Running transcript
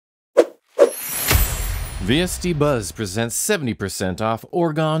VST Buzz presents 70% off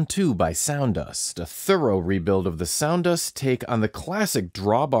Orgone 2 by Sounddust, a thorough rebuild of the Sounddust take on the classic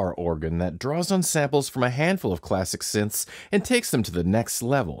drawbar organ that draws on samples from a handful of classic synths and takes them to the next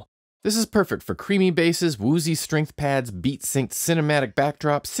level. This is perfect for creamy basses, woozy strength pads, beat-synced cinematic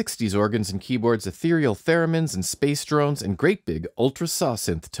backdrops, 60s organs and keyboards, ethereal theremins and space drones, and great big ultra-saw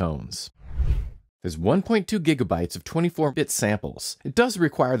synth tones. There's 1.2 gigabytes of 24-bit samples. It does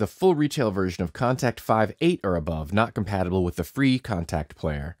require the full retail version of Kontakt 5.8 or above, not compatible with the free Kontakt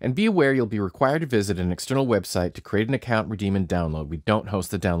player. And be aware you'll be required to visit an external website to create an account, redeem, and download. We don't host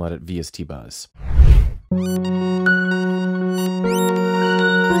the download at VST Buzz.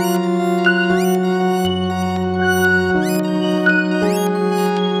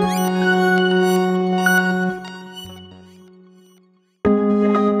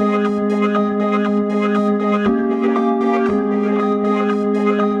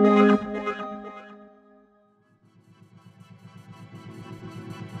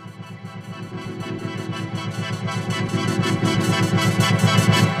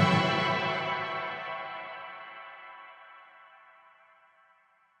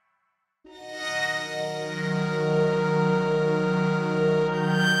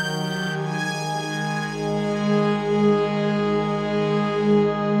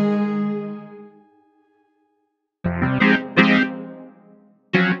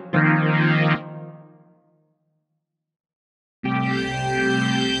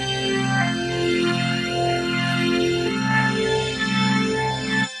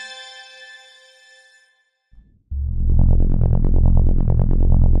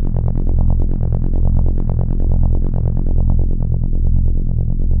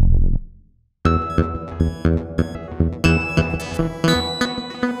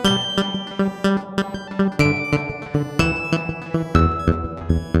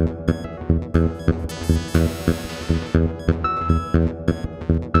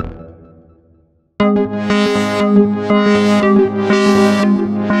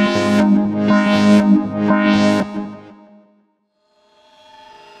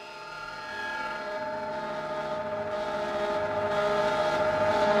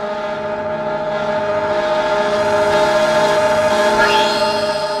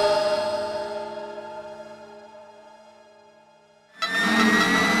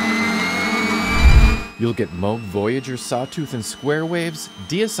 You'll get Moog Voyager Sawtooth and Square Waves,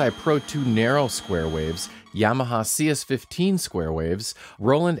 DSi Pro 2 Narrow Square Waves, Yamaha CS15 Square Waves,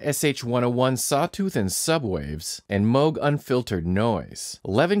 Roland SH101 Sawtooth and Subwaves, and Moog Unfiltered Noise.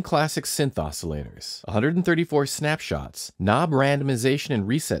 11 classic synth oscillators, 134 snapshots, knob randomization and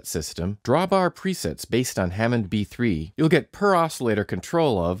reset system, drawbar presets based on Hammond B3. You'll get per oscillator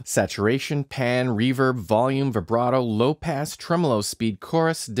control of saturation, pan, reverb, volume, vibrato, low pass, tremolo speed,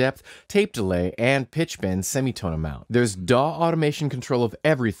 chorus, depth, tape delay, and pitch bend semitone amount. There's DAW automation control of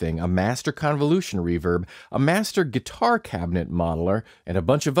everything, a master convolution reverb, a master guitar cabinet modeler, and a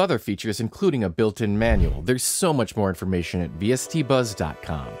bunch of other features including a built-in manual. There's so much more information at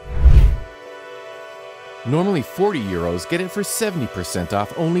vstbuzz.com. Normally €40, get it for 70%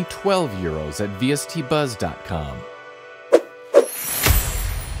 off, only €12 at vstbuzz.com.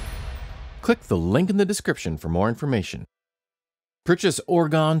 Click the link in the description for more information. Purchase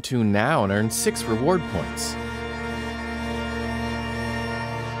Orgone 2 now and earn 6 reward points.